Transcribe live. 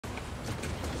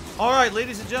Alright,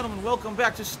 ladies and gentlemen, welcome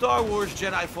back to Star Wars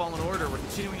Jedi Fallen Order. We're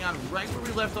continuing on right where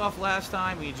we left off last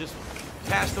time. We just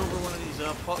passed over one of these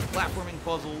platforming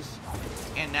puzzles,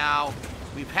 and now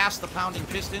we pass the pounding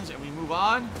pistons and we move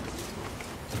on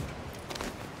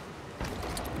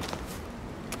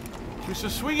to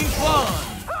some swinging fun.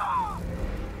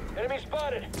 Enemy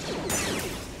spotted.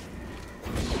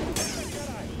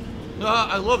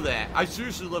 I love that. I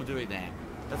seriously love doing that.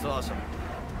 That's awesome.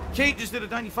 Kate just did a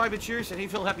 95-bit cheer, said, hey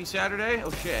Phil, happy Saturday. Oh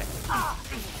shit.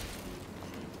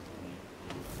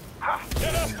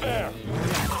 Get up there!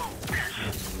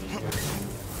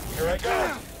 Here I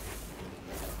go.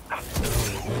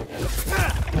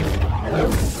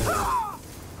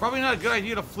 Probably not a good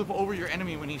idea to flip over your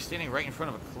enemy when he's standing right in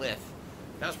front of a cliff.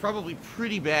 That's probably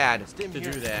pretty bad to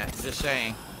do that. Just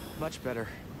saying. Much better.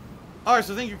 Alright,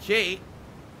 so thank you, Kate.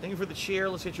 Thank you for the cheer.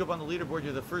 Let's get you up on the leaderboard.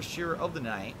 You're the first cheerer of the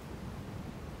night.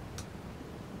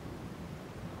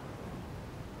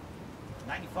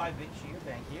 95-bit cheer,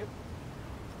 thank you.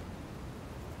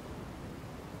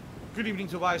 Good evening,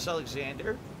 Tobias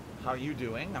Alexander. How are you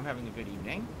doing? I'm having a good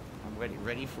evening. I'm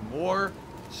ready for more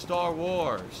Star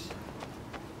Wars.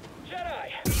 Jedi!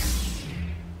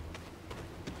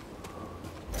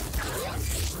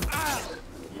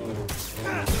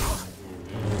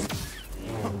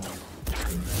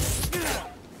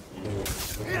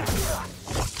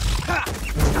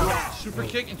 Super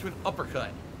kick into an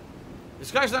uppercut. This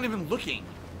guy's not even looking.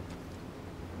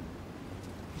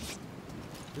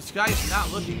 This guy's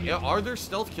not looking. Are there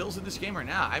stealth kills in this game or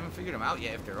not? I haven't figured them out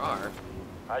yet if there are.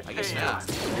 I guess not.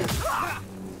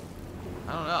 I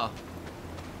don't know.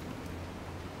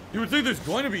 You would think there's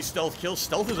going to be stealth kills.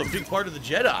 Stealth is a big part of the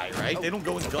Jedi, right? They don't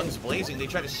go in guns blazing. They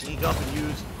try to sneak up and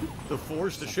use the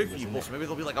Force to trick people. So maybe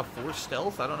there'll be like a Force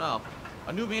stealth? I don't know.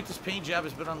 A new Mantis paint job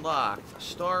has been unlocked.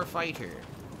 Star Fighter.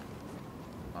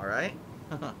 Alright.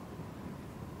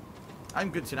 I'm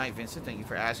good tonight, Vincent. Thank you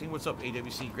for asking. What's up,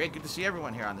 AWC? Great. Good to see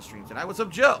everyone here on the stream tonight. What's up,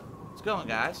 Joe? What's going,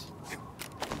 guys?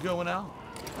 What's going on?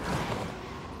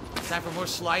 Time for more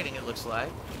sliding, it looks like.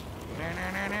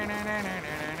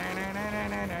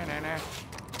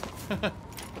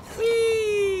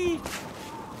 Whee!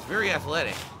 It's very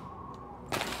athletic.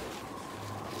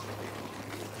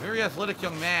 Very athletic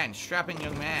young man. Strapping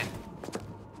young man.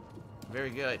 Very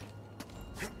good.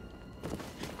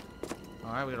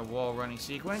 Alright, we got a wall running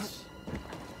sequence.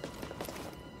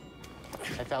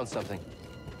 I found something.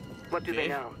 What do they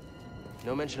know?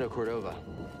 No mention of Cordova.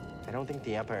 I don't think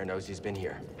the Empire knows he's been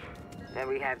here. Then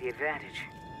we have the advantage.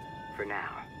 For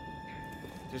now.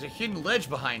 There's a hidden ledge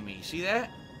behind me. See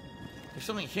that? There's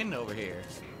something hidden over here.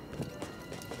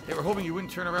 They were hoping you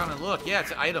wouldn't turn around and look. Yeah, it's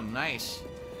an item. Nice.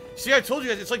 See, I told you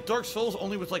guys, it's like Dark Souls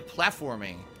only with, like,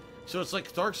 platforming. So it's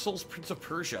like Dark Souls Prince of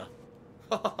Persia.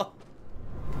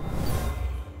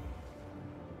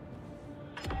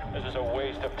 This is a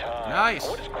waste of time. Nice.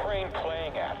 What is Crane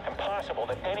playing at? Impossible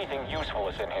that anything useful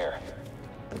is in here.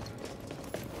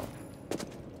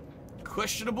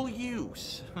 Questionable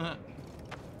use. You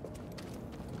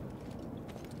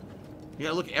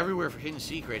gotta look everywhere for hidden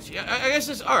secrets. Yeah, I guess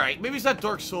it's alright. Maybe it's not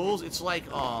Dark Souls. It's like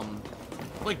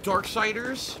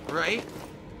Darksiders, right?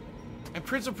 And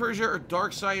Prince of Persia or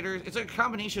Darksiders. It's a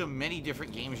combination of many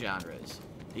different game genres.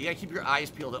 You gotta keep your eyes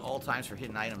peeled at all times for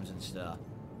hidden items and stuff.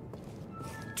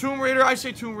 Tomb Raider, I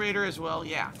say Tomb Raider as well.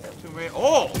 Yeah, Tomb Raider.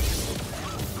 Oh!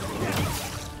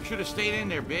 You should have stayed in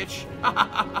there, bitch.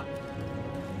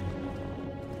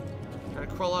 Try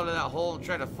to crawl out of that hole and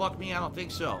try to fuck me? I don't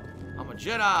think so. I'm a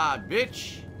Jedi,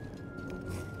 bitch.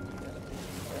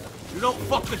 You don't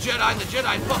fuck the Jedi, and the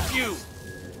Jedi fuck you.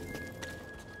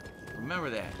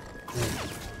 Remember that.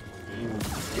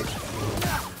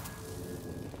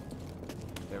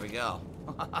 There we go.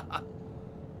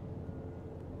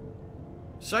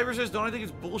 Cyber says, don't I think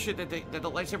it's bullshit that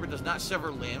the lightsaber does not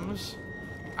sever limbs?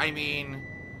 I mean,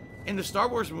 in the Star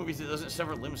Wars movies, it doesn't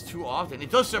sever limbs too often.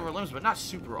 It does sever limbs, but not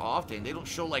super often. They don't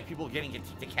show, like, people getting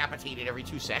decapitated every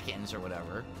 2 seconds or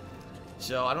whatever.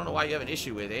 So, I don't know why you have an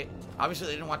issue with it. Obviously,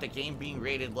 they didn't want the game being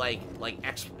rated, like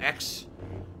X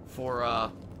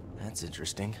for, That's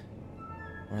interesting.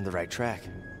 We're on the right track.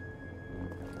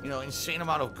 you know, insane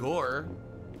amount of gore.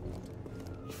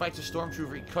 He fights a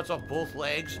stormtrooper, he cuts off both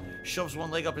legs, shoves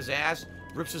one leg up his ass,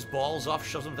 rips his balls off,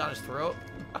 shoves them down his throat.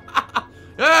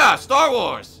 Yeah, Star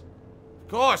Wars! Of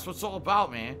course, what's it all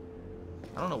about, man?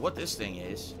 I don't know what this thing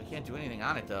is. I can't do anything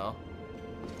on it, though.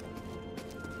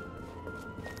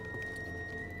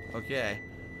 Okay.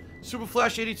 Super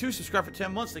Flash 82, subscribe for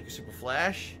 10 months. Thank you, Super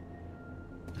Flash.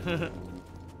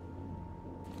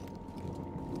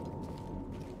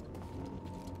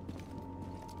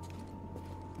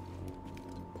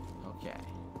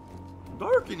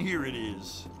 dark in here it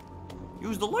is.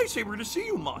 Use the lightsaber to see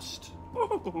you must.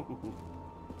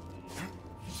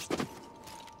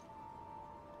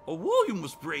 A wall you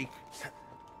must break.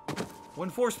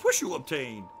 When force push you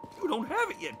obtain. You don't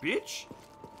have it yet, bitch.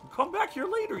 Come back here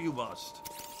later, you must.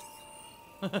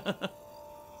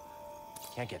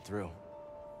 Can't get through.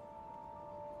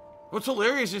 What's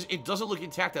hilarious is it doesn't look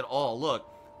intact at all. Look,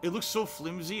 it looks so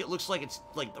flimsy. It looks like it's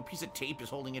like a piece of tape is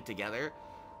holding it together.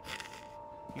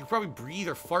 You can probably breathe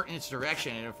or fart in its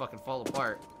direction and it'll fucking fall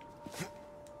apart.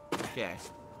 Okay.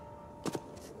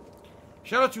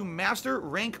 Shout out to Master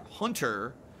Rank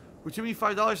Hunter, who took me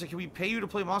 $5 and can we pay you to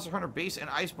play Monster Hunter Base and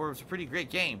Iceborne? It's a pretty great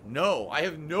game. No, I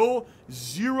have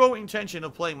zero intention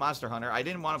of playing Monster Hunter. I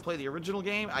didn't want to play the original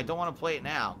game. I don't want to play it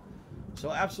now.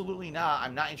 So absolutely not.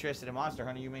 I'm not interested in Monster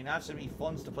Hunter. You may not send me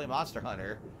funds to play Monster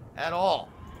Hunter at all.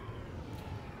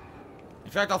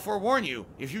 In fact, I'll forewarn you.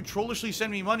 If you trollishly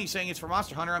send me money saying it's for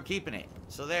Monster Hunter, I'm keeping it.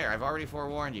 So there, I've already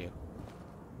forewarned you.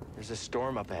 There's a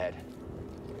storm up ahead.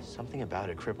 Something about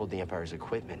it crippled the Empire's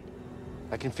equipment.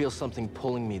 I can feel something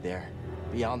pulling me there,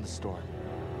 beyond the storm.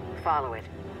 Follow it.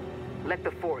 Let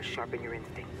the Force sharpen your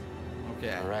instincts.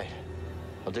 Okay. All right.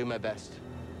 I'll do my best.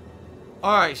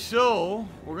 Alright, so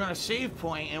we're gonna save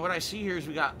point, and what I see here is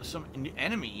we got some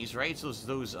enemies, right? So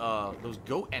those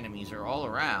goat enemies are all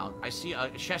around. I see a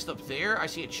chest up there. I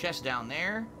see a chest down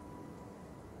there.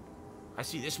 I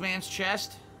see this man's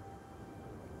chest.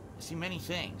 I see many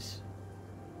things.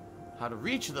 How to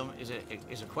reach them is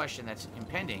a question that's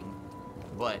impending,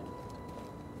 but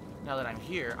now that I'm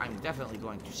here, I'm definitely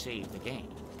going to save the game.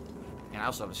 And I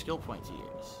also have a skill point to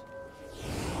use.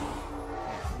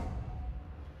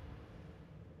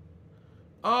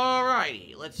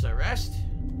 Alrighty, let's rest.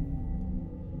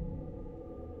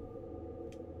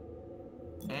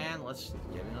 And let's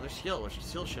get another skill. Which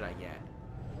skill should I get?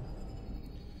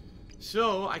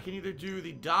 So, I can either do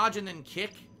the dodge and then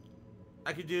kick.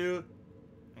 I can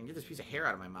get this piece of hair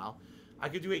out of my mouth. I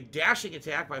could do a dashing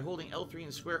attack by holding L3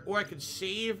 and square, or I could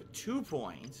save 2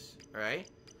 points, alright?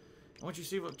 And once you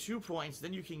save up 2 points,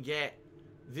 then you can get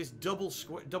this double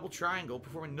triangle,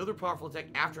 perform another powerful attack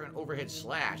after an overhead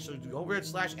slash. So do overhead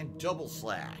slash and double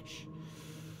slash.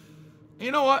 And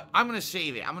you know what? I'm going to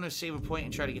save it. I'm going to save a point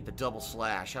and try to get the double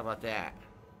slash. How about that?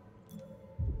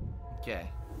 Okay.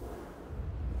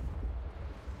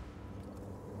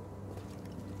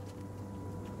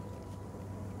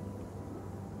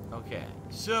 Okay.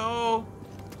 So,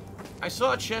 I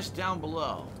saw a chest down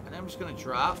below. And I'm just going to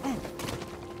drop.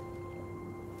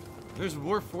 There's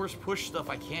more force push stuff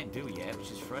I can't do yet,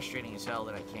 which is frustrating as hell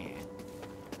that I can't.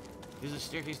 There's a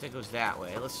staircase that goes that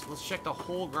way. Let's check the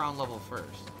whole ground level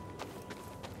first.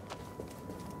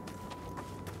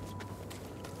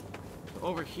 So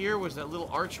over here was that little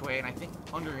archway, and I think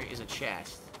under it is a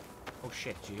chest. Oh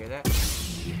shit, did you hear that?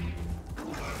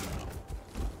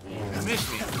 You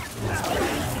missed me.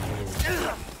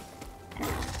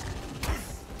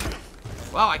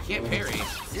 Wow, I can't parry.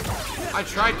 I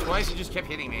tried twice and just kept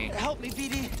hitting me. Help me,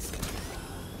 BD.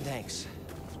 Thanks.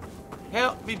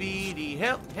 Help me, BD.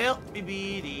 Help me,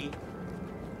 BD.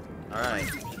 Alright.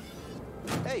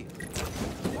 Hey.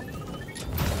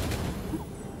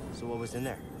 So what was in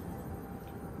there?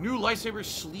 New lightsaber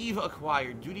sleeve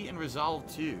acquired. Duty and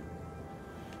Resolve 2.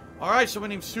 Alright, so my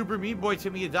name's Super Meat Boy.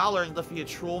 Tipped me $1 and left me a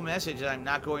troll message that I'm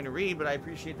not going to read, but I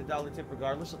appreciate the $1 tip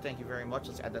regardless, so thank you very much.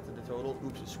 Let's add that to the total.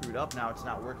 Oops, it screwed up. Now it's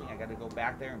not working. I got to go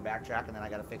back there and backtrack, and then I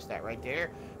got to fix that right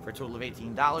there for a total of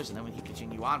 $18, and then we can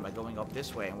continue on by going up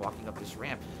this way and walking up this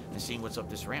ramp and seeing what's up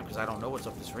this ramp, because I don't know what's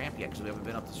up this ramp yet, because we haven't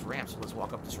been up this ramp, so let's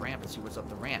walk up this ramp and see what's up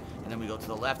the ramp. And then we go to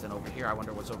the left, and over here, I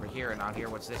wonder what's over here, and out here,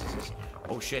 what's this? Is this?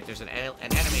 Oh shit, there's an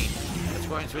enemy that's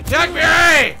going to attack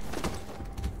me!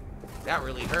 That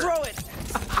really hurt. Throw it!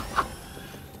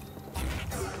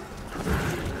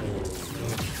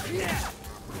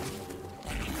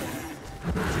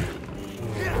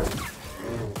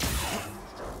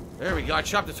 There we go. I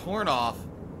chopped its horn off.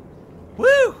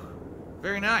 Woo!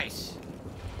 Very nice.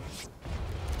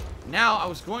 Now I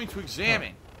was going to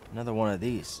examine. Another one of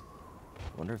these.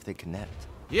 Wonder if they connect.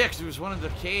 Yeah, because there was one in the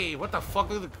cave. What the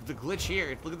fuck? Look at the glitch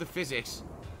here. Look at the physics.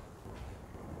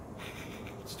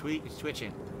 It's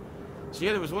twitching. So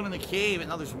yeah, there was one in the cave, and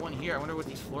now there's one here. I wonder what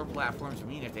these floor platforms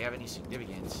mean, if they have any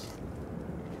significance.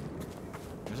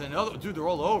 There's another... Dude, they're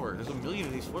all over. There's a million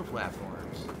of these floor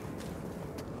platforms.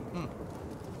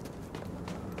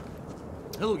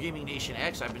 Hello, Gaming Nation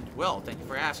X. I've been... Well, thank you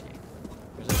for asking.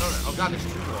 There's another... Oh god, there's 2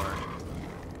 more.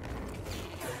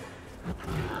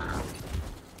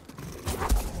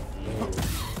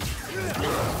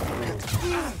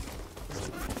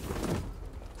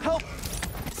 Help!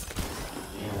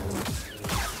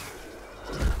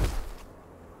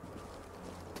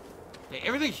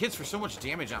 Everything hits for so much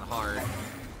damage on hard.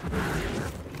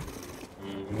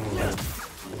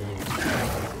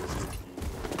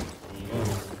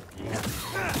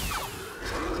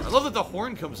 I love that the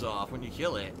horn comes off when you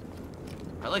kill it.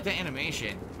 I like that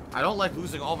animation. I don't like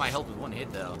losing all my health with one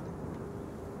hit, though.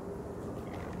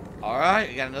 Alright,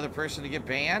 we got another person to get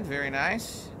banned. Very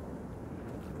nice.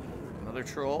 Another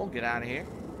troll. Get out of here.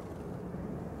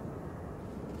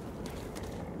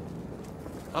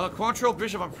 Quantrill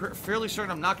Bishop, I'm fairly certain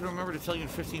I'm not going to remember to tell you in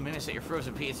 15 minutes that your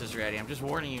frozen pizza's ready. I'm just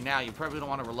warning you now, you probably don't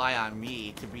want to rely on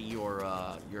me to be your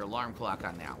alarm clock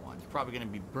on that one. It's probably going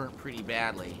to be burnt pretty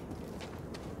badly.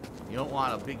 You don't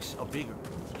want a big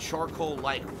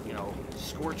charcoal-like, you know,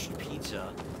 scorched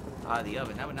pizza out of the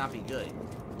oven. That would not be good.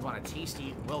 You want a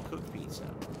tasty, well-cooked pizza.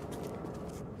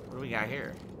 What do we got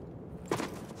here? I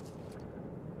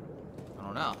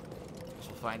don't know. Guess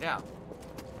we'll find out.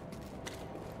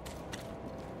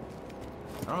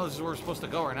 I don't know if this is where we're supposed to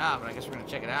go or not, but I guess we're going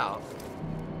to check it out.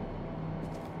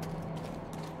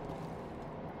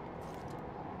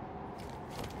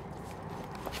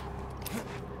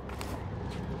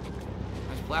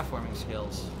 Nice platforming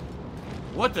skills.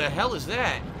 What the hell is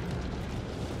that?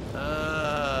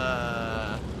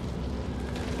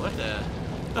 What the?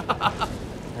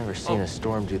 Never seen a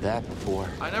storm do that before.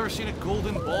 I've never seen a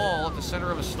golden ball at the center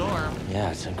of a storm.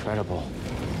 Yeah, it's incredible.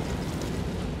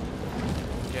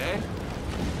 Okay.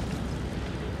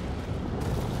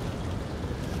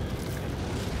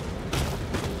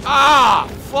 Ah!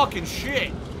 Fucking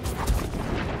shit!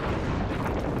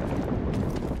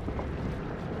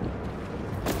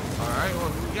 Alright,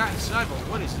 well, we got inside, but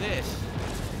what is this?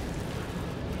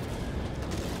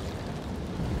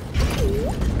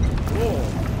 Whoa.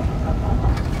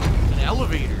 An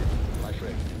elevator. My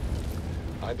friend,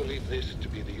 I believe this to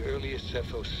be the earliest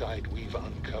Zepho site we've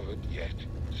uncovered yet,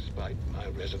 despite my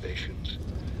reservations.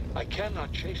 I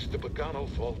cannot chase the Bogano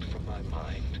vault from my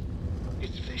mind.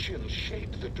 Its visions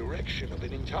shape the direction of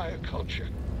an entire culture.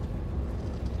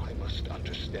 I must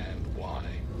understand why.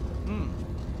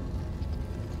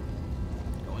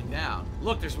 Going down.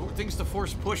 Look, there's things to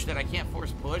force push that I can't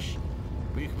force push,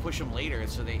 but you can push them later.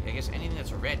 So I guess anything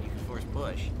that's red, you can force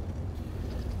push.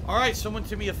 Alright, someone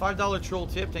sent me a $5 troll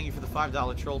tip. Thank you for the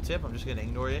 $5 troll tip. I'm just going to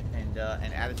ignore it and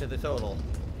add it to the total.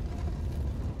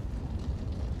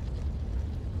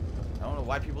 I don't know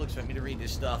why people expect me to read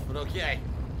this stuff, but okay.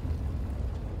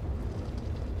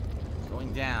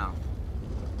 Going down.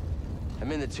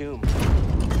 I'm in the tomb.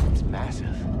 It's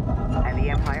massive. And the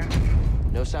Empire?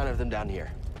 No sign of them down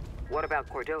here. What about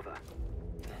Cordova?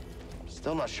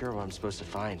 Still not sure what I'm supposed to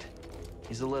find.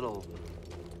 He's a little...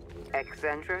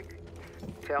 Eccentric?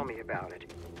 Tell me about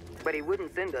it. But he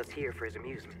wouldn't send us here for his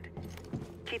amusement.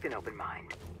 Keep an open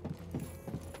mind.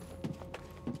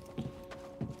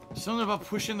 Something about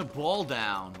pushing the ball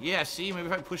down. Yeah, see, maybe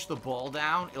if I push the ball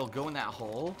down, it'll go in that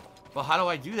hole. But how do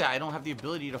I do that? I don't have the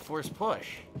ability to force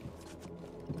push.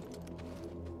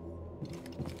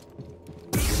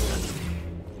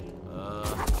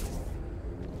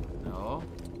 No.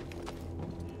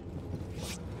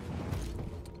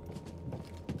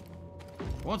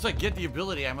 Once I get the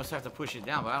ability, I must have to push it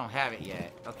down, but I don't have it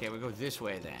yet. Okay, we go this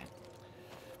way then.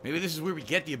 Maybe this is where we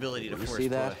get the ability to force push. You see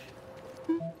that?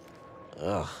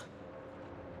 Ugh.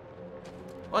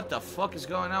 What the fuck is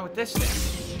going on with this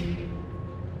thing?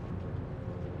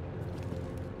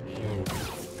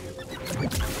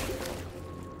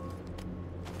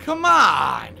 Come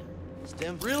on!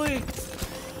 Stim? Really?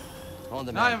 On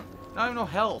the Now I map. have no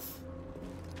health.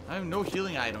 I have no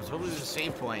healing items. Hopefully there's a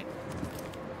save point.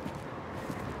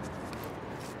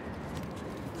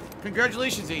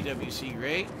 Congratulations, AWC,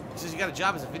 great. He says you got a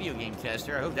job as a video game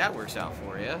tester. I hope that works out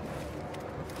for you.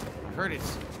 I've heard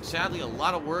it's sadly a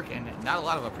lot of work and not a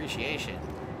lot of appreciation.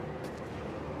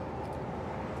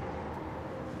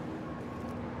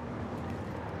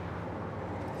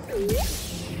 Good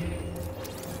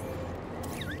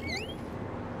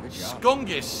job.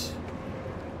 Skungus.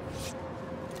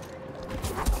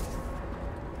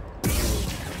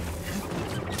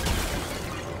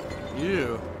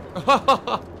 You.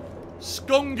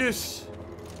 Skungus.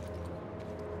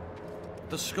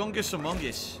 The Skungus among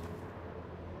us.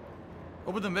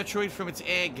 Open the Metroid from its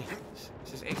egg. It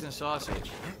says eggs and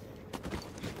sausage.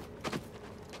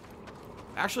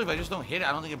 Actually, if I just don't hit it,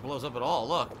 I don't think it blows up at all.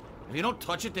 Look. If you don't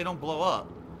touch it, they don't blow up.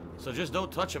 So just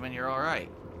don't touch them and you're alright.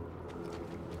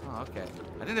 Oh, okay.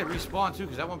 I think they respawn too,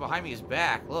 because that one behind me is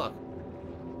back. Look.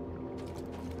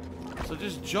 So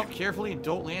just jump carefully and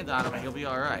don't land on him and he'll be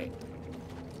alright.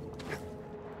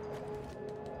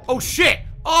 Oh, shit!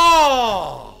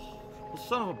 Oh!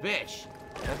 Son of a bitch.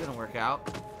 That didn't work out.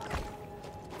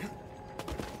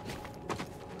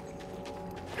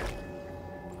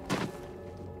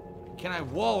 Can I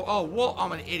wall? Oh, wall.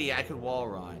 I'm an idiot. I could wall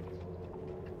run.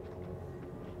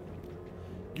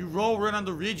 You roll run on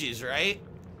the ridges, right?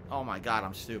 Oh my god,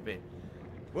 I'm stupid.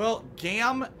 Well,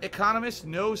 Gam Economist,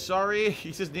 no, sorry.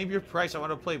 He says, name your price. I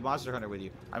want to play Monster Hunter with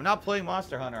you. I'm not playing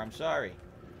Monster Hunter. I'm sorry.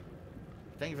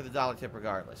 Thank you for the $1 tip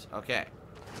regardless. Okay.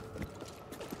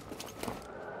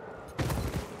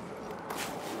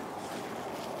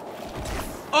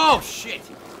 Oh, shit.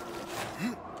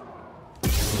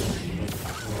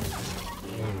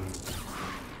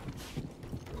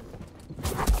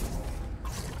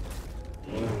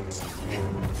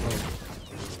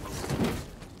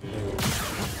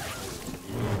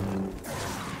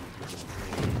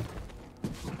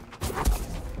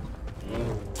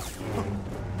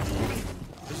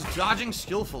 Dodging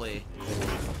skillfully.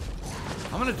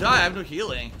 I'm gonna die. I have no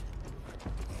healing.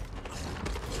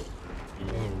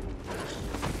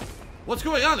 What's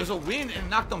going on? There's a wind and it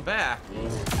knocked them back.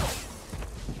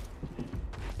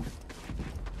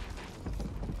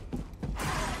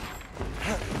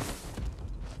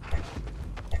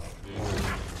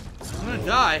 I'm gonna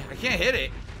die. I can't hit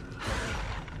it.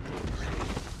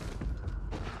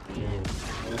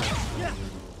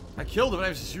 I killed him and I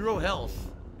have 0 health.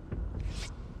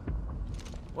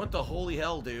 What the holy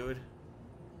hell, dude?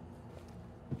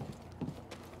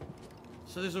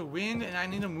 So there's a wind and I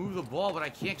need to move the ball, but I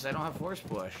can't because I don't have force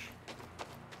push.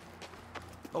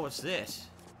 Oh, what's this?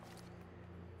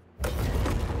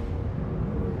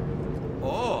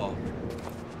 Oh.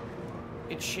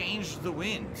 It changed the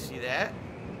wind. See that?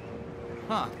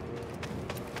 Huh.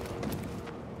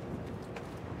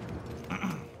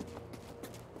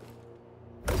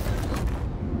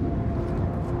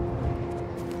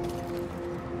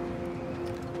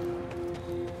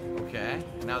 Okay,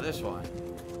 now this one.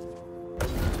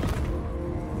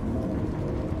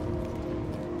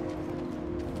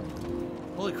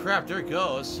 Holy crap, there it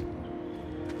goes.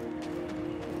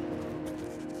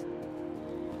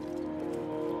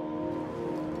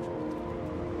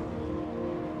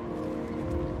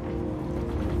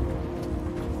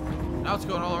 Now it's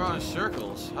going all around in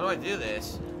circles. How do I do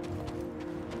this?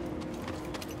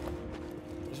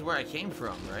 This is where I came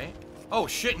from, right? Oh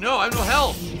shit, no, I have no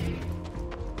health!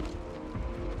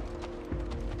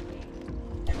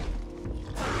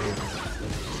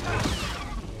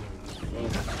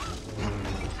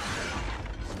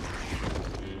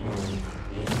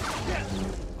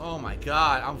 Oh my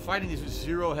god, I'm fighting these with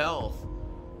 0 health.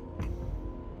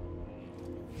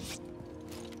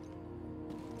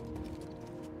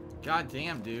 God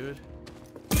damn, dude.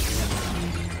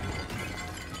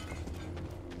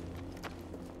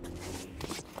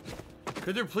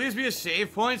 Could there please be a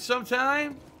save point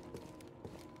sometime?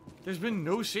 There's been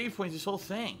no save points this whole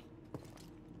thing.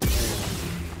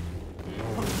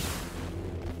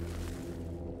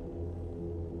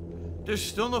 There's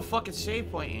still no fucking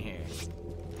save point in here.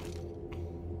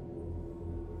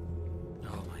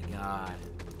 Oh my god.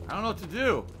 I don't know what to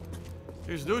do.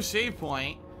 There's no save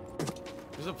point.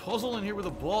 There's a puzzle in here with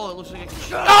a ball that looks like it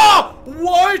can... Oh!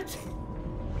 What?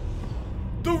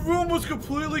 The room was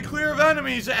completely clear of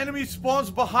enemies. The enemy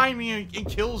spawns behind me and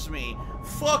kills me.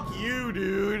 Fuck you,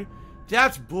 dude.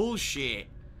 That's bullshit.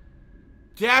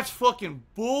 That's fucking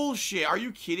bullshit. Are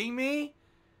you kidding me?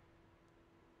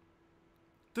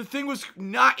 The thing was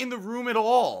not in the room at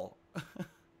all.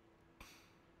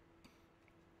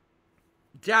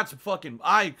 That's fucking...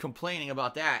 I'm complaining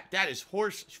about that. That is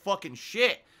horse fucking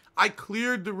shit. I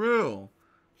cleared the room.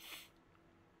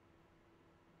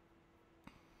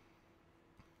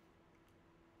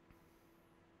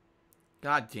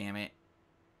 God damn it.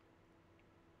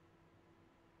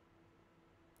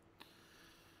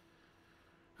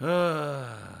 Come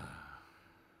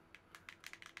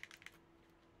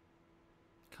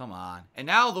on. And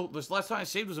now, this last time I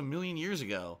saved was 1,000,000 years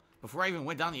ago. Before I even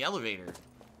went down the elevator.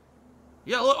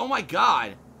 Yeah, look. Oh my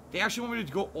god. They actually want me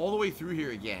to go all the way through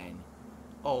here again.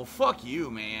 Oh, fuck you,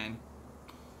 man.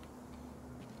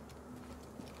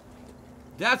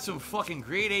 That's some fucking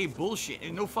grade A bullshit.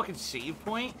 And no fucking save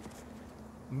point?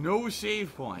 No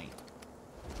save point.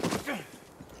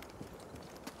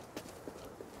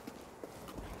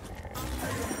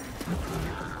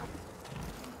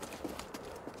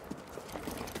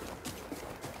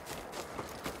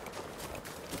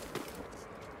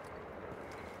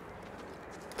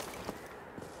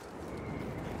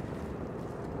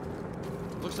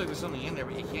 Looks like there's something in there,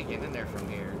 but you can't get in there from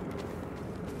here.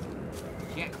 You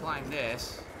can't climb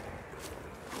this.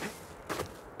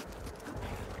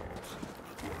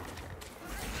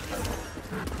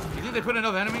 You think they put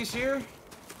enough enemies here?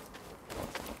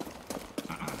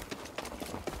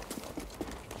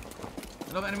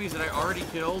 Enough enemies that I already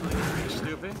killed? Are you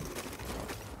stupid?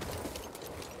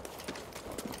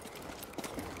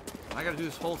 I gotta do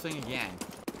this whole thing again.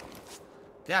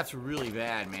 That's really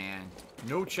bad, man.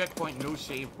 No checkpoint, no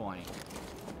save point.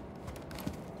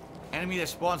 Enemy that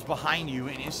spawns behind you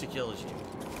and insta-kills you.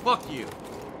 Fuck you.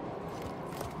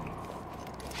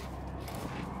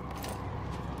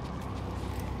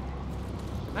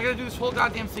 I gotta do this whole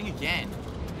goddamn thing again.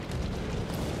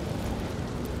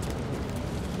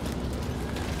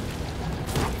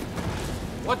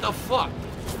 What the fuck?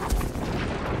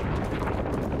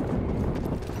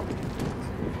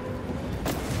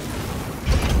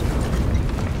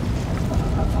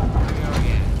 Here we go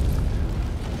again.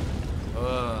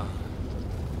 Ugh.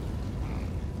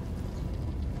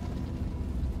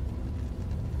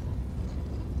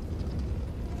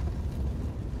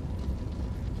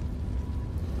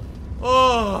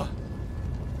 Oh.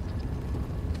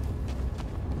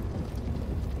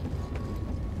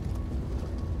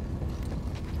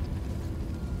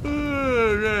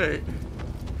 Alright.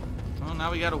 Well,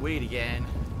 now we gotta wait again.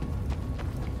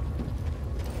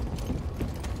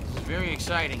 This is very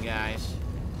exciting, guys.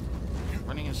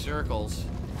 Running in circles.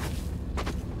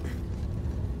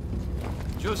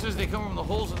 Joe says they come from the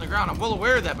holes in the ground. I'm well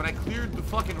aware of that, but I cleared the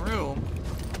fucking room.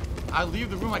 I leave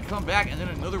the room, I come back, and then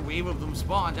another wave of them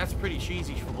spawn. That's pretty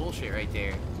cheesy for bullshit right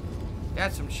there.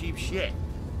 That's some cheap shit.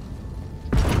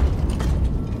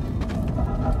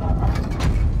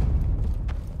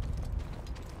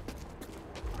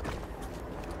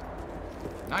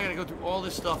 Now I gotta go through all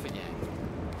this stuff again.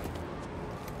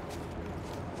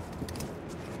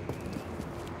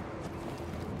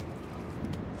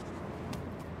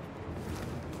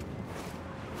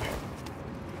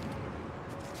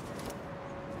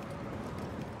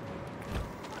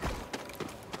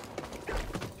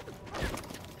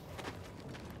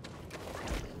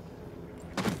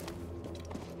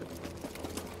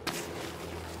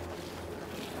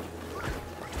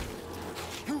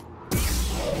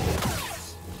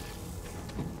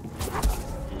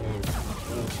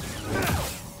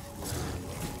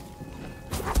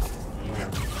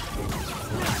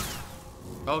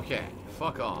 Okay,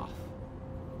 fuck off.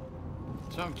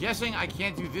 So I'm guessing I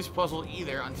can't do this puzzle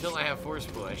either until I have force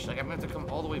push. Like, I'm gonna have to come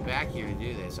all the way back here to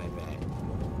do this, I bet.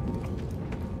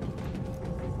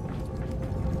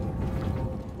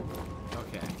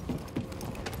 Okay.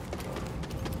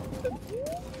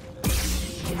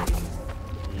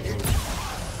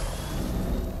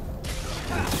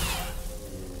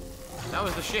 That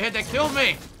was the shithead that killed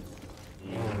me!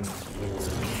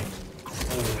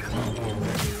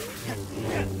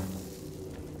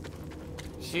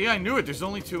 See, I knew it. There's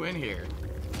only two in here.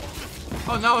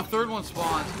 Oh, now a third one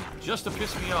spawns just to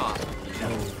piss me off.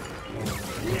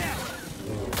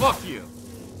 Fuck you.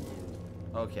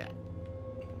 Okay.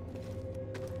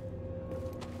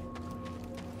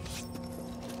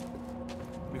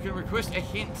 We can request a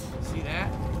hint. See that?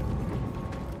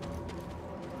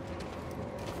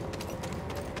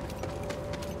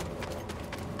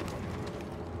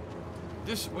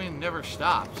 This wind never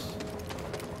stops.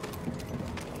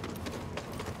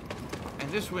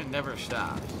 This wind never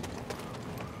stops.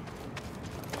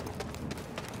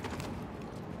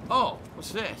 Oh,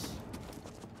 what's this?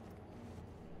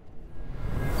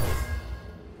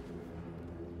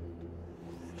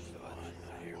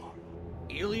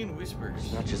 Alien whispers.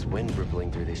 It's not just wind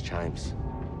rippling through these chimes.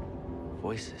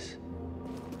 Voices.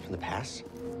 From the past?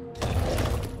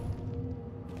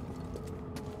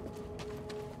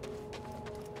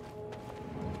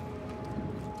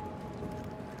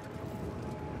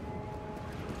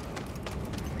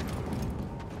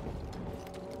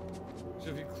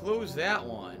 Close that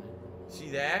one. See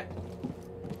that?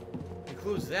 You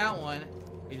close that one,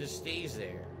 it just stays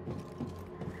there.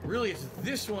 Really, it's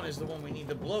this one is the one we need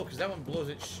to blow, because that one blows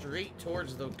it straight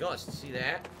towards the gust. See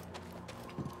that?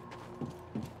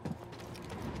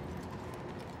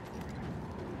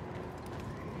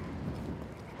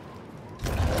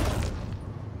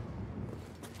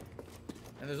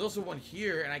 And there's also one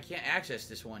here, and I can't access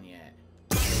this one yet.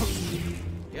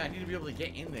 Yeah, I need to be able to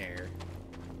get in there.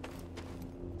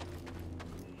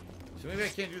 So maybe I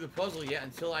can't do the puzzle yet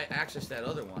until I access that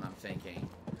other one, I'm thinking.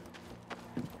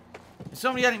 And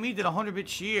somebody at me did 100-bit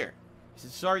cheer. He said,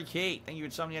 sorry, Kate. Thank you,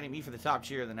 somebody at me for the top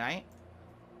cheer of the night.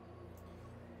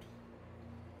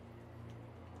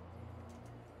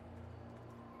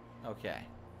 Okay.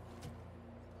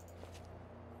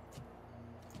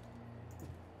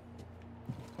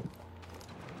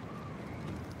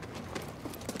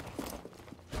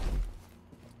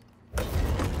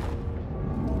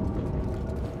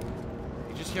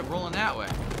 Kept rolling that way.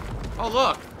 Oh,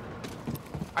 look.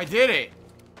 I did it.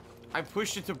 I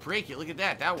pushed it to break it. Look at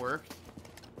that. That worked.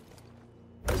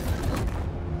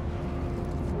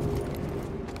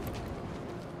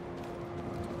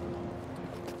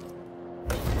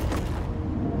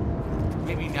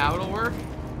 Maybe now it'll work?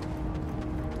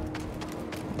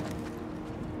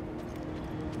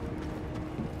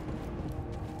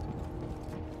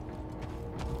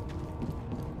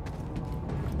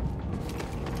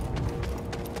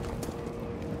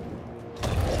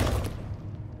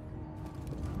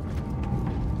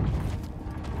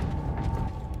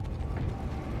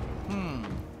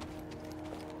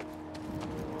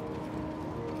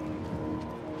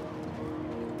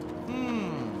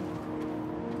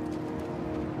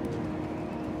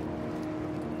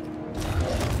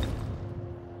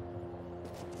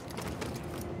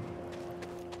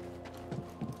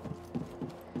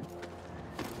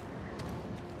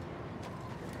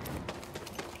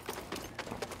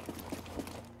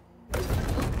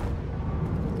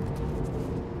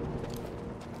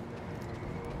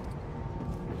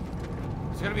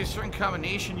 There's gotta be a certain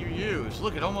combination you use.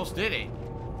 Look, it almost did it.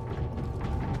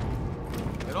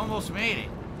 It almost made it.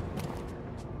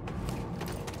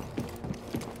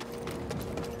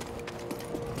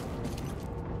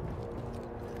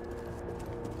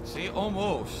 See,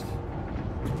 almost.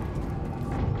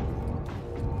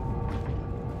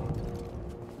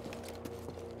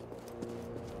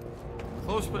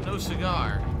 Close but no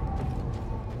cigar.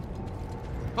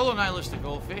 Hello, nihilistic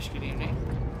goldfish. Good evening.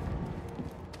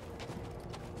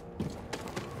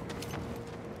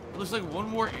 Looks like one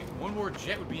more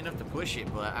jet would be enough to push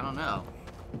it, but I don't know.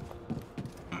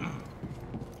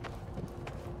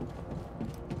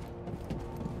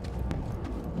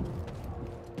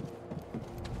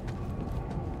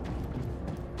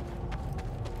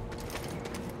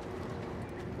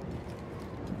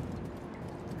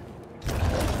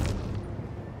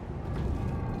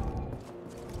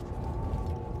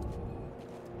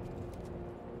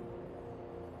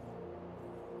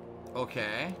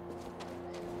 Okay.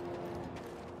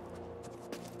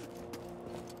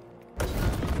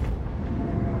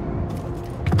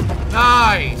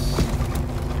 Nice!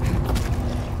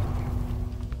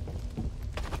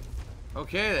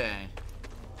 Okay then.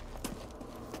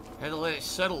 Had to let it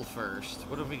settle first.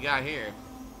 What have we got here?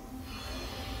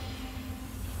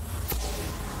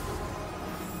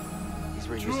 These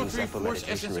were using 203 Zeppo Force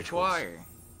meditation Essence rituals. acquired.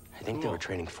 I think they were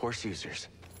training Force users.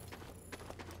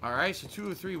 Alright, so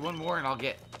 203, one more, and I'll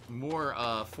get more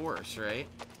Force, right?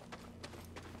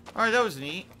 Alright, that was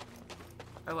neat.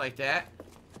 I like that.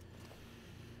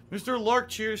 Mr. Lark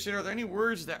Cheers said, are there any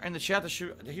words that in the chat that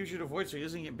he should avoid so he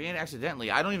doesn't get banned accidentally?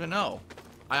 I don't even know.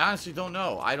 I honestly don't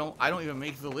know. I don't even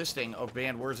make the listing of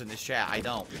banned words in this chat. I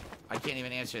don't. I can't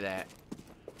even answer that.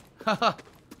 Haha.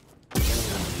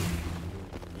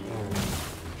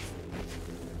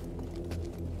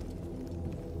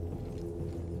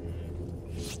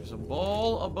 There's a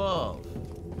ball above.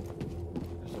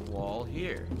 There's a wall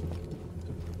here.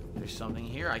 There's something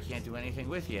here I can't do anything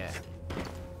with yet.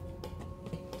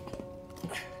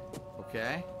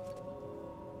 Okay.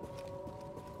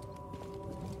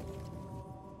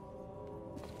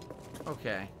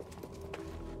 Okay.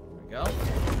 There we go.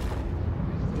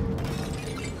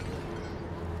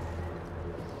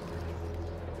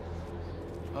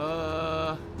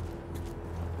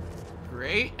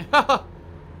 Great. I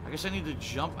guess I need to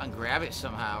jump and grab it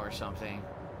somehow or something.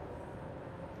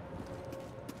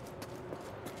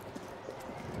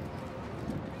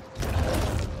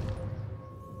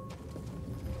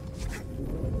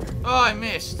 Oh, I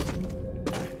missed.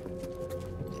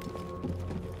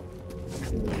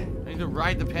 I need to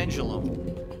ride the pendulum.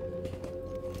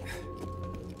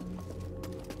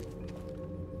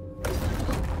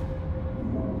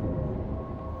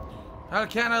 How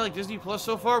can I like Disney Plus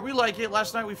so far? We like it.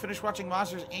 Last night we finished watching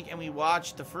Monsters, Inc. and we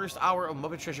watched the first hour of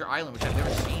Muppet Treasure Island, which I've never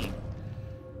seen.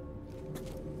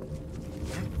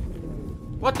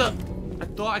 What the? I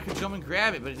thought I could jump and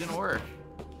grab it, but it didn't work.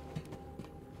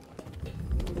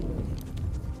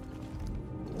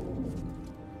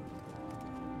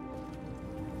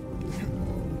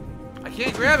 I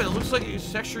can't grab it. It looks like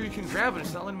it's texture you can grab it.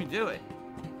 It's not letting me do it.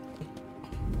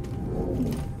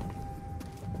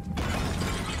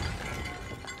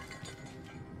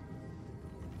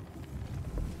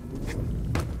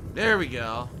 There we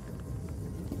go.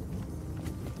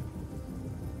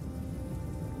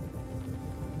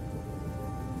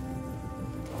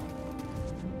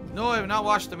 No, I have not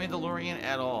watched The Mandalorian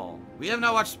at all. We have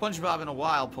not watched SpongeBob in a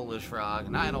while, Polish Frog.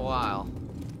 Not in a while.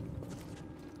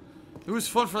 It was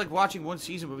fun for like watching one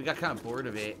season, but we got kind of bored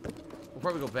of it. We'll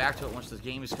probably go back to it once this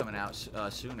game is coming out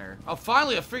sooner. Oh,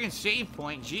 finally a friggin' save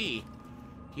point. Gee.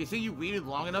 Do you think you waited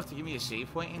long enough to give me a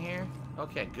save point in here?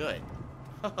 Okay, good.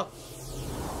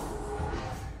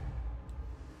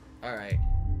 Alright.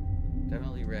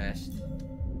 Definitely rest.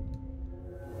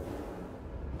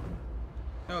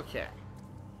 Okay.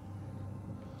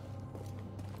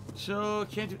 So,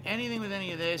 can't do anything with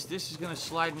any of this. This is going to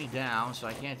slide me down, so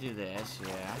I can't do this.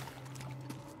 Yeah.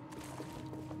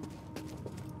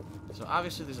 So,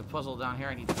 obviously, there's a puzzle down here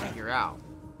I need to figure out.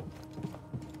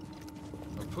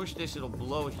 If I push this, it'll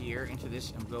blow here into this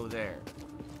and go there.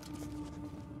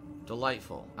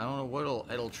 Delightful. I don't know what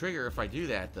it'll trigger if I do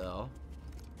that, though.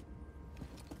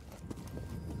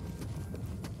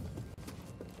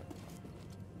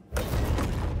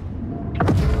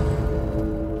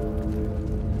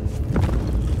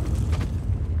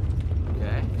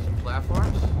 Okay, some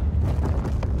platforms.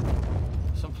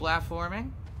 Some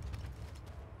platforming.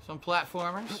 Some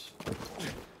platformers.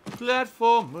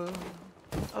 Platformer.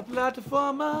 A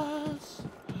platformers.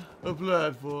 A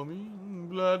platforming.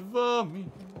 Platforming.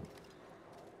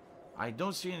 I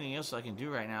don't see anything else I can do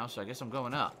right now, so I guess I'm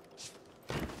going up.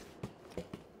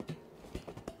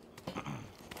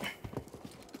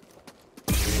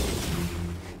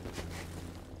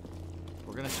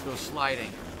 We're gonna go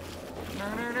sliding.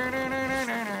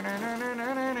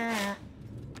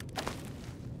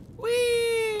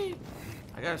 Whee!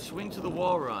 I gotta swing to the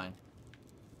wall run.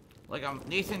 Like I'm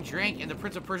Nathan Drake and the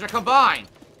Prince of Persia combined!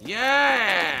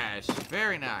 Yes!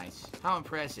 Very nice. How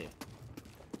impressive.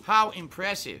 How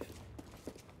impressive.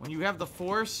 When you have the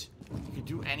Force, you can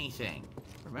do anything.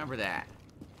 Remember that.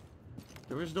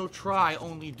 There is no try,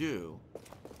 only do.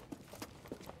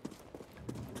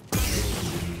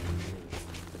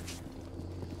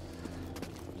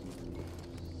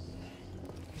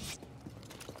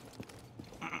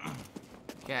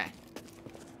 Okay.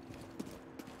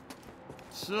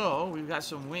 So, we've got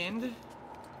some wind.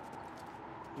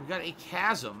 We've got a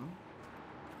chasm.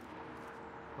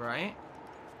 Right?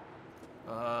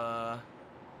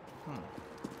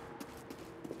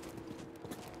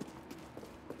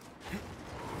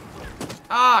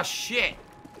 Ah, shit!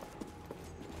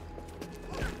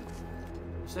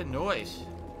 What's that noise?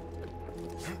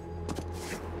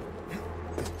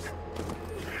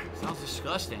 Sounds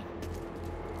disgusting.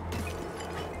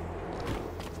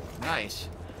 Nice.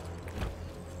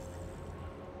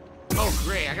 Oh,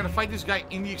 great. I gotta fight this guy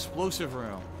in the explosive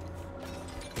room.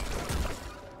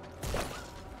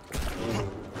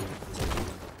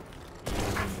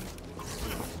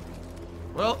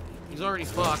 Well, he's already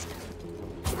fucked.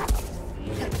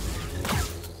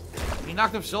 He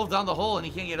knocked himself down the hole and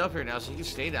he can't get up here now, so he can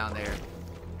stay down there.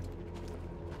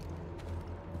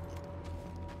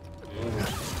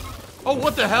 Oh,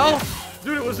 what the hell?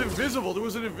 Dude, it was invisible. There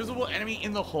was an invisible enemy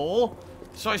in the hole.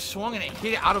 So I swung and it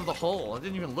hit it out of the hole. It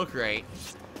didn't even look right.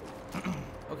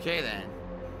 Okay, then.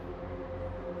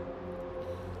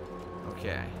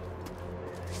 Okay.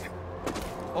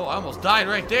 Oh, I almost died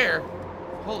right there.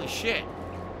 Holy shit.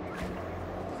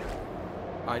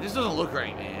 Alright, this doesn't look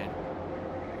right, man.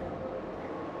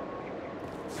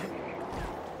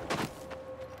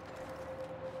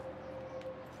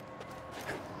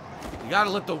 You gotta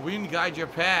let the wind guide your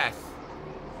path.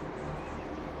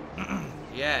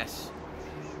 Yes.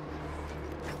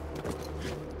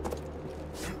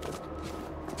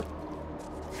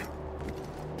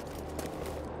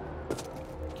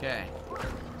 Okay.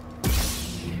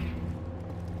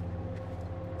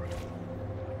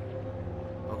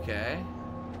 Okay.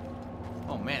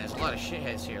 Oh man, there's a lot of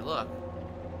shitheads here, look.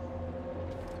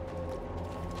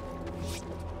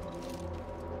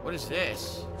 What is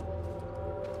this?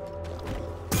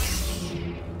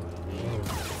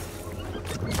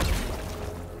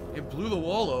 It blew the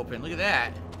wall open, look at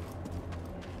that.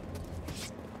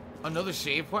 Another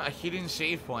save point? A hidden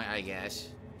save point, I guess.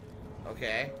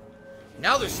 Okay.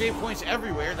 Now there's save points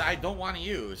everywhere that I don't want to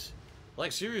use.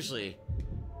 Like, seriously.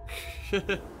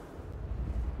 Of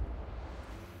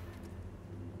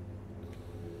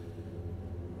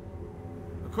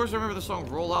course I remember the song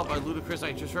Roll Out by Ludacris.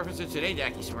 I just referenced it today,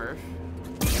 Dacky Smurf.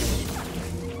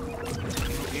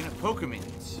 In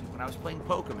Pokemons. When I was playing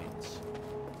Pokemons.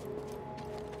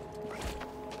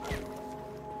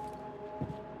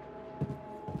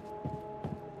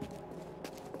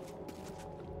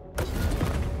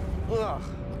 Ugh.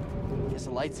 Guess a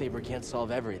lightsaber can't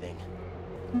solve everything.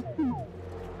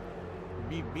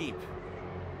 Beep, beep.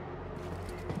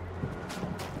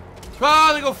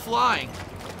 Ah, they go flying.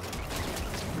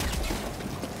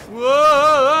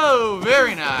 Whoa,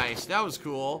 very nice. That was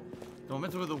cool. The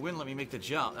momentum of the wind let me make the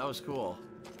jump. That was cool.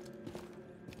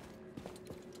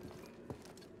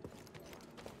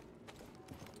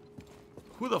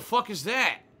 Who the fuck is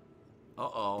that?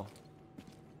 Uh-oh.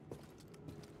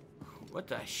 What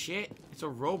the shit? It's a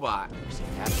robot. Seen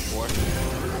that before?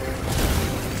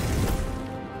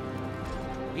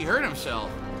 He hurt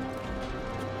himself.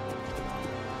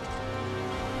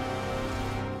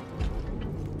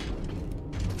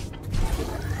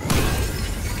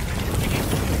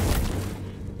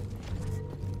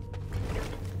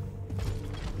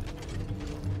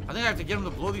 to get him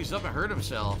to blow these up and hurt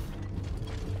himself.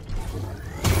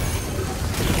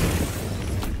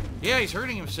 Yeah, he's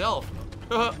hurting himself.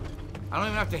 I don't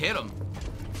even have to hit him.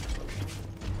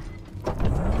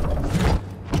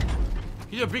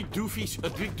 He's a big doofy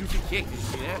kick. Did you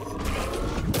see that?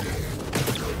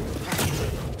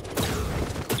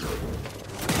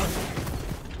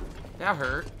 That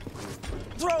hurt.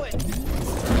 Throw it!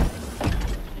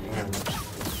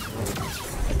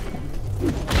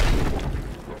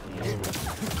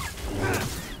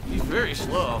 He's very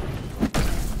slow.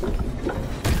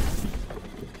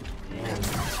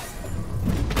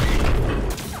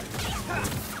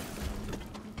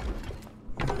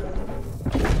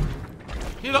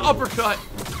 Hit an uppercut.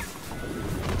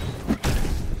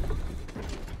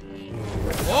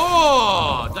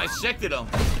 Oh, dissected him.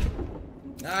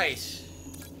 Nice.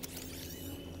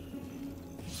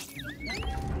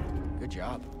 Good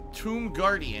job. Tomb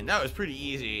Guardian. That was pretty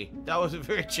easy. That wasn't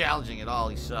very challenging at all.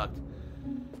 He sucked.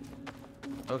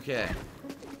 Okay.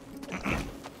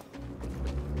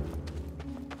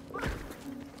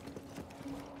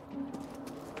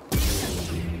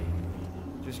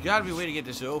 There's gotta be a way to get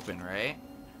this open, right?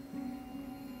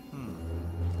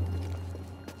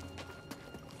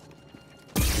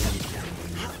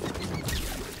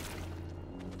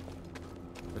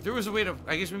 If there was a way to,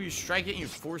 I guess maybe you strike it and you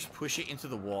force push it into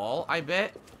the wall, I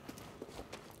bet.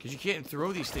 Because you can't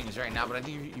throw these things right now, but I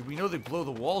think we know they blow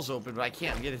the walls open, but I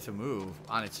can't get it to move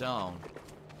on its own.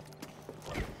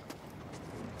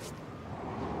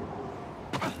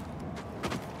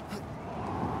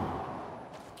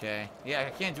 Okay. Yeah,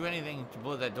 I can't do anything to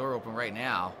blow that door open right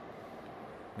now.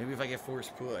 Maybe if I get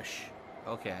force push.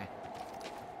 Okay.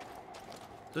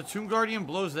 The Tomb Guardian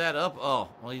blows that up. Oh,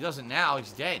 well, he doesn't now.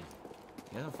 He's dead.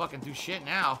 He doesn't fucking do shit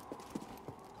now.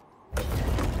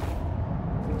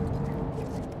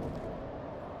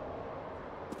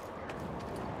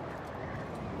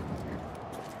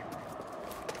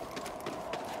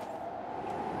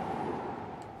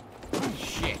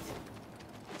 Shit.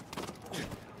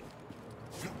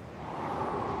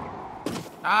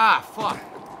 Ah, fuck.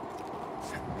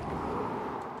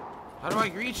 How do I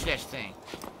reach this thing?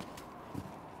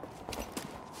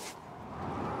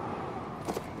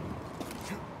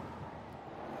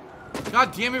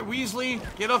 God damn it, Weasley.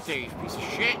 Get up there, you piece of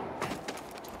shit.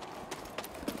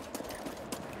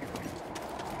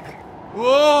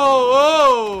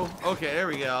 Whoa, whoa. Okay, there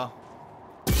we go.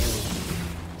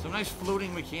 Some nice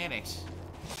floating mechanics.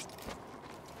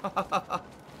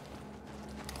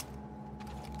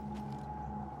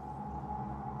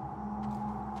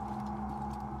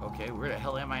 Okay, where the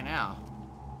hell am I now?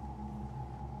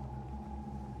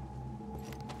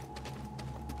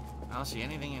 I don't see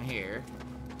anything in here.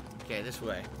 Okay, this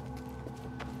way.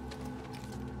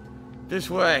 This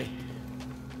way.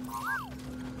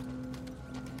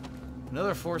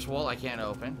 Another force wall I can't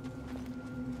open.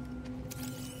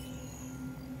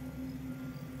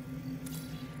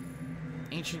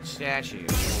 Ancient statue.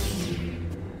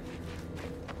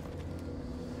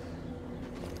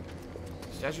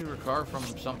 Statue were carved from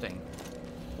something.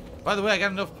 By the way, I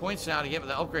got enough points now to get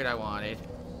the upgrade I wanted.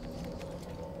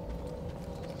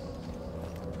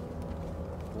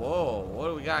 Whoa, what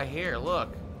do we got here?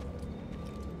 Look.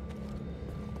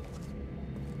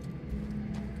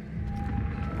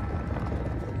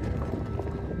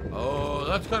 Oh,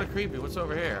 that's kind of creepy. What's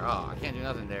over here? Oh, I can't do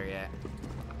nothing there yet.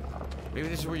 Maybe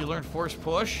this is where you learn force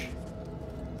push?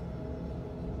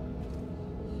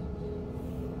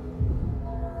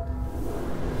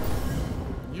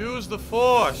 Use the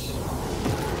force!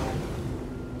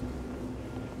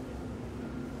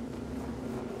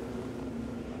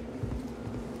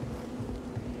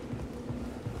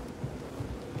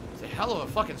 It's a hell of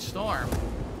a fucking storm.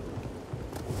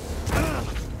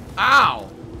 Ow!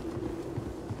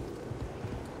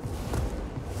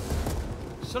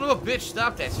 Son of a bitch,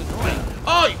 stop that. It's annoying.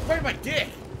 Oh, you burned my dick!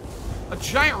 A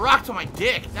giant rock to my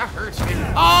dick. That hurts me.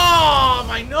 Oh,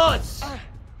 my nuts!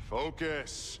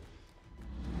 Focus.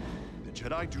 The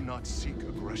Jedi do not seek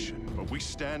aggression, but we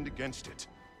stand against it.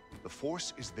 The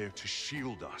Force is there to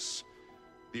shield us.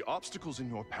 The obstacles in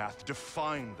your path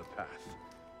define the path.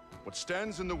 What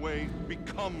stands in the way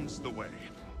becomes the way.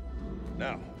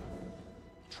 Now,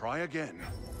 try again.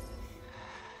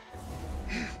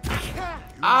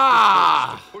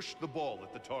 Ah! Push the ball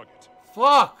at the target.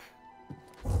 Fuck!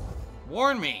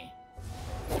 Warn me.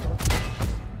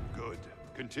 Good.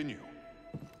 Continue.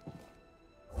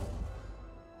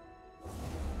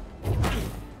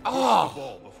 Oh! Push the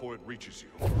ball before it reaches you.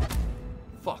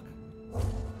 Fuck.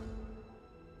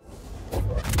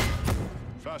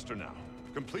 Faster now.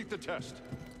 Complete the test.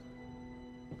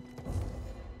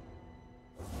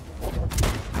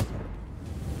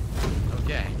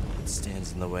 Okay. What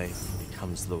stands in the way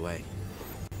becomes the way.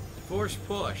 Force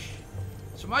push.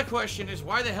 So my question is,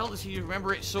 why the hell does he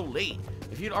remember it so late?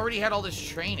 If he'd already had all this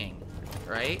training,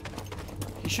 right?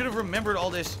 He should have remembered all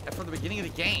this from the beginning of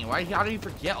the game. How did he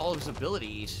forget all of his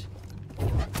abilities?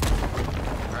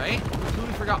 Right? He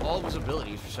completely forgot all of his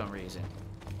abilities for some reason.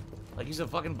 Like he's a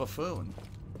fucking buffoon.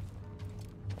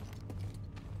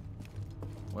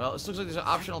 Well, this looks like there's an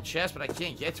optional chest, but I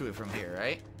can't get to it from here,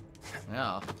 right?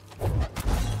 No.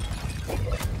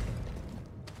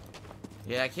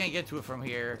 Yeah, I can't get to it from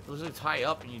here. It looks like it's high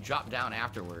up and you drop down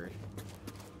afterward.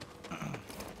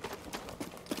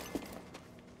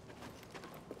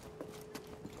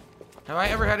 Have I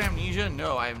ever had amnesia?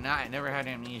 No, I have not. I never had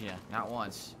amnesia. Not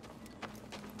once.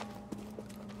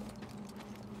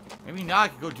 Maybe now I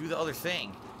could go do the other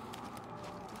thing.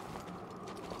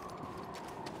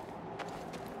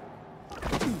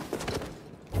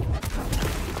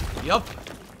 Yup.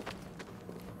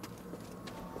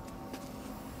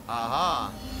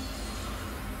 Aha.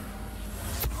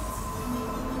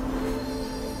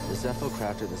 The Zepho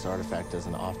crafted this artifact as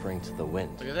an offering to the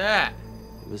wind. Look at that.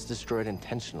 It was destroyed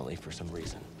intentionally for some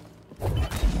reason.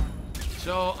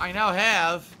 So I now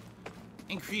have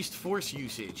increased force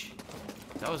usage.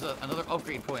 That was another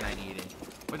upgrade point I needed.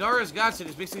 Madara's Godson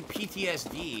is basically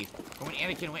PTSD from when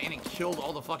Anakin went in and killed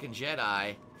all the fucking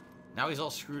Jedi. Now he's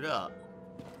all screwed up.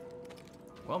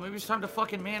 Well, maybe it's time to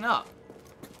fucking man up.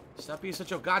 Stop being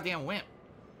such a goddamn wimp.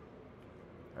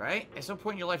 Alright? At some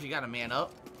point in your life, you gotta man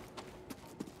up.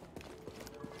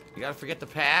 You gotta forget the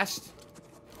past.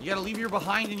 You gotta leave your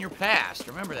behind in your past.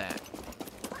 Remember that.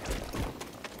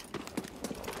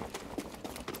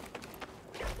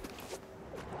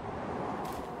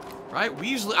 Right?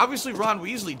 Weasley, obviously Ron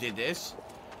Weasley did this.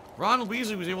 Ron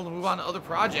Weasley was able to move on to other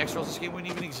projects or else this game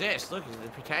wouldn't even exist. Look, the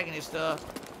protagonist,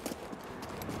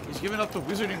 he's given up the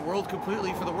wizarding world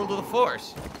completely for the world of the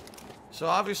Force. So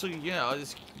obviously, you know, you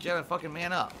gotta fucking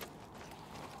man up.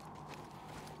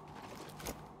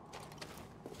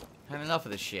 Had enough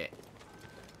of this shit.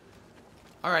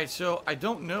 Alright, so I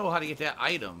don't know how to get that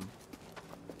item.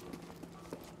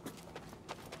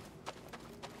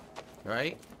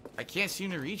 Right? I can't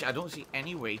seem to reach. I don't see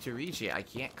any way to reach it. I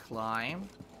can't climb.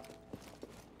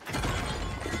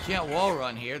 You can't wall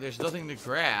run here. There's nothing to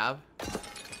grab.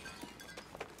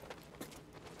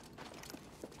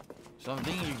 So I'm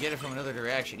thinking you get it from another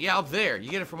direction. Yeah, up there.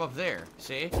 You get it from up there.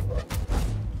 See?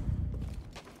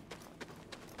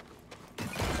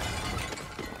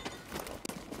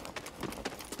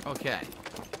 Okay.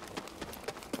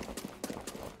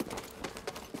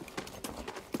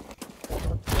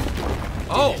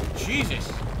 Oh, Jesus.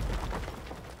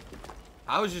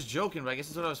 I was just joking, but I guess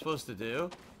that's what I was supposed to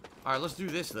do. Alright, let's do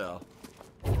this, though.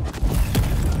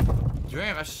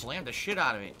 Damn, I slammed the shit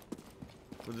out of it.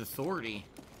 With authority.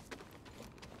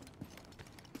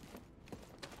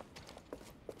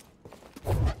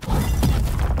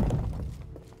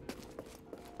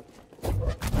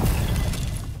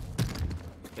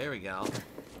 There we go.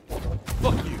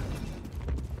 Fuck you.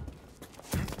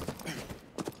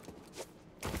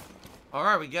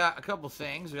 Alright, we got a couple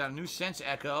things. We got a new sense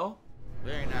echo.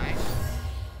 Very nice.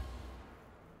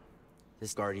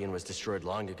 This Guardian was destroyed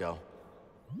long ago.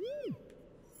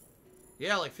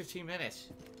 Yeah, like 15 minutes.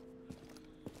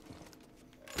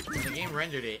 When the game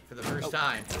rendered it for the first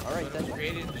time. Alright, so it was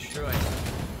created and destroyed.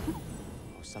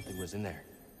 Oh, something was in there.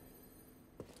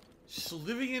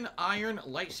 Slivian iron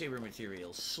lightsaber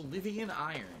materials. Slivian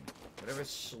iron. Whatever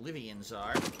Slivians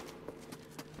are.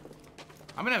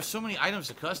 I'm gonna have so many items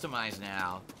to customize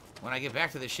now. When I get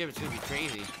back to the ship, it's gonna be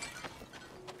crazy.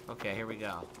 Okay, here we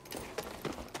go.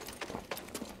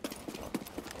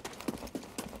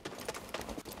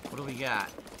 What do we got?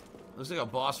 Looks like a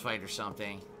boss fight or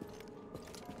something.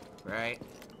 Right?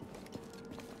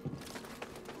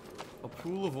 A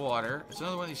pool of water. It's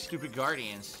another one of these stupid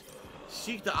guardians.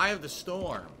 Seek the Eye of the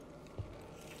Storm.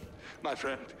 My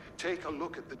friend, take a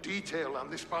look at the detail on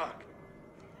this bark.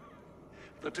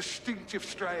 The distinctive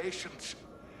striations.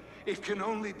 It can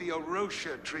only be a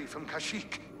Rocha tree from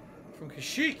Kashyyyk. From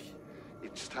Kashyyyk?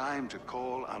 It's time to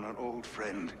call on an old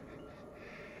friend.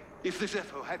 If the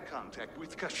Zepho had contact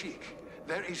with Kashyyyk,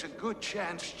 there is a good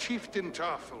chance Chieftain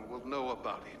Tarful will know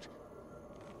about it.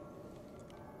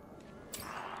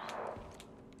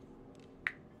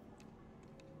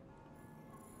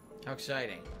 How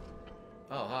exciting.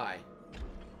 Oh, hi.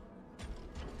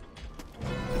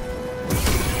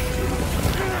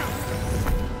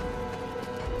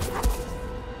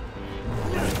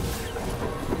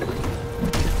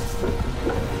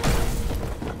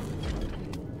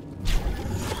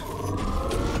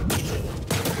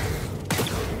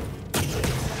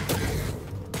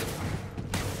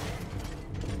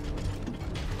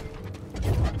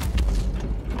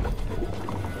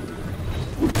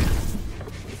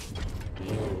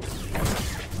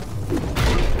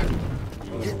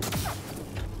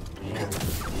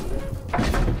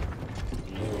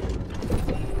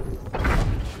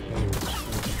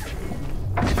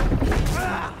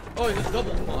 Oh, he's a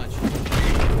double punch.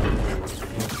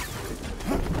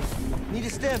 Need a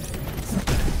stem.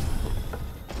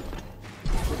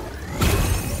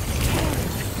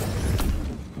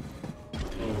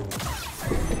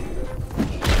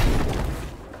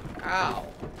 Ow.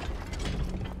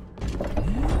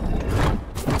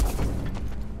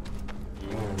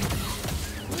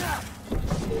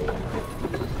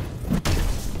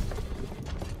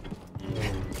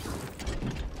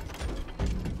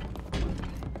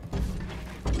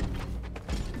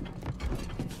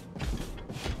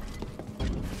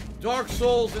 Dark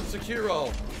Souls and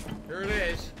Sekiro. Here it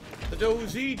is. The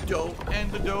dozy dope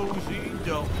and the dozy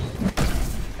dope.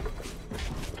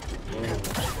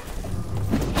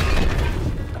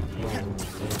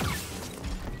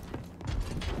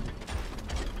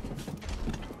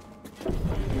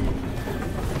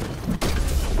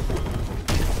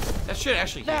 That shit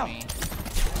actually hit me.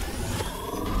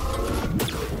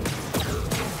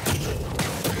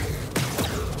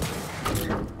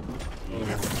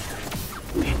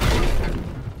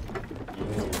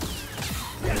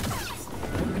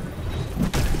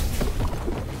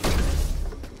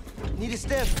 Need a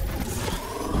stem.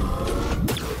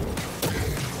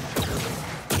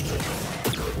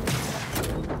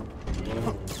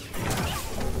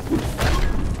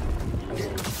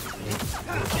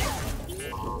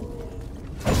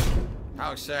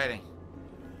 How exciting.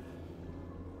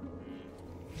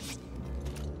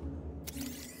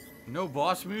 No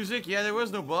boss music? Yeah, there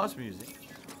was no boss music.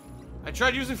 I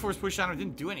tried using force push on it,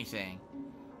 didn't do anything.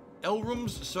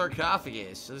 Elrum's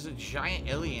sarcophagus. There's a giant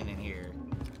alien in here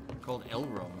called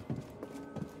Elrum.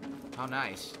 How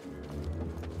nice.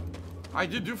 I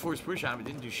did do force push on it, but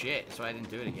didn't do shit, so I didn't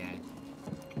do it again.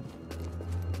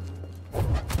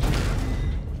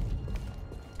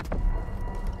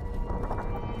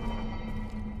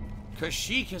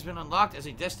 Kashyyyk has been unlocked as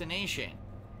a destination.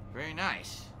 Very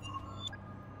nice.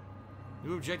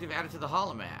 New objective added to the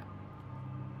holomap.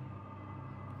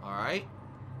 Alright.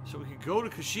 So we could go to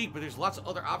Kashyyyk, but there's lots of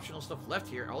other optional stuff left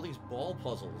here. All these ball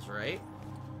puzzles, right?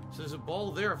 So there's a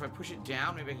ball there. If I push it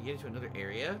down, maybe I can get it to another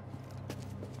area.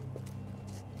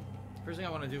 First thing I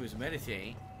want to do is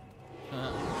meditate.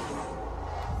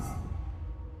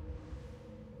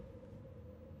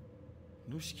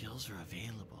 New skills are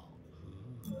available.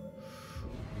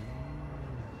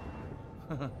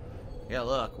 Yeah,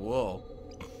 look. Whoa.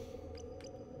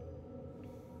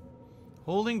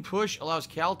 Holding push allows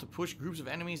Cal to push groups of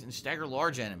enemies and stagger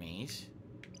large enemies.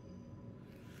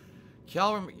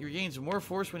 Cal regains more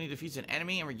force when he defeats an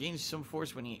enemy and regains some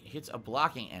force when he hits a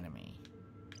blocking enemy.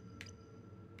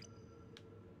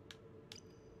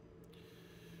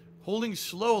 Holding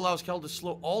slow allows Cal to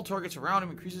slow all targets around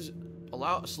him, increases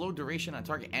a slow duration on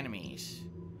target enemies.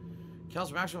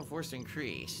 Cal's maximum force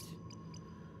increased.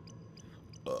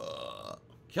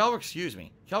 Cal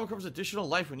recovers additional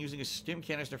life when using a stim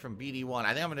canister from BD1.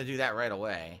 I think I'm going to do that right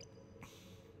away.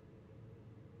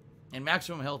 And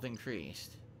maximum health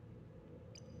increased.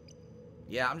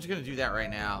 Yeah, I'm just going to do that right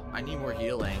now. I need more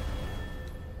healing.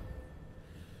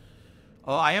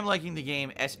 Oh, I am liking the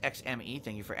game SXME.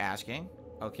 Thank you for asking.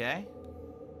 Okay.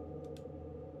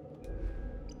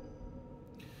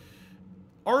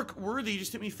 Arc Worthy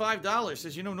just tipped me $5.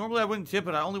 Says, you know, normally I wouldn't tip,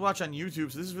 but I only watch on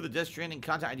YouTube, so this is for the Death Stranding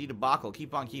content ID debacle.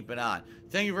 Keep on keeping on.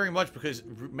 Thank you very much, because,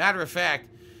 matter of fact,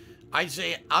 I'd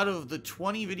say out of the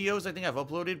 20 videos I think I've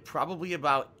uploaded, probably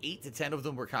about 8 to 10 of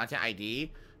them were content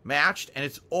ID matched, and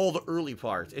it's all the early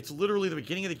parts. It's literally the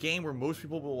beginning of the game where most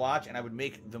people will watch, and I would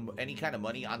make them any kind of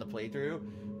money on the playthrough.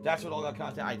 That's what all got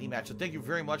content ID matched. So thank you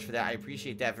very much for that. I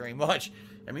appreciate that very much.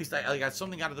 At least I got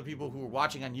something out of the people who were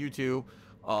watching on YouTube.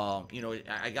 You know,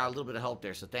 I got a little bit of help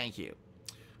there, so thank you.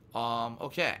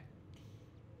 Okay.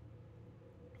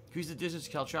 Increase the distance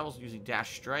Cal travels using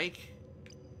dash strike.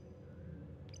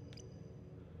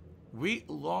 Wait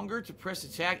longer to press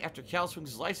attack after Cal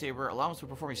swings his lightsaber, allow him to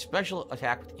perform a special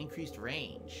attack with increased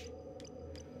range.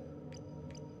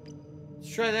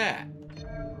 Let's try that.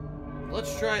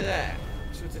 Let's try that.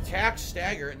 So it's attack,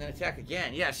 stagger, and then attack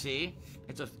again. Yeah, see?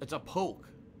 It's a poke.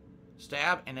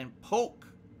 Stab, and then poke.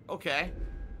 Okay.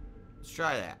 Let's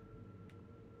try that.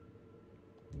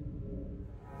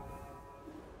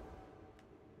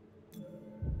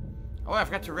 Oh, I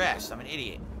forgot to rest. I'm an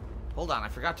idiot. Hold on, I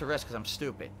forgot to rest because I'm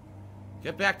stupid.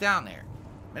 Get back down there.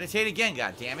 Meditate again,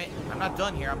 goddammit. I'm not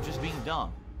done here, I'm just being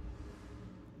dumb.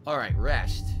 Alright,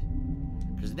 rest.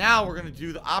 Because now we're going to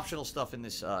do the optional stuff in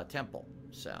this temple.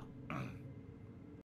 So...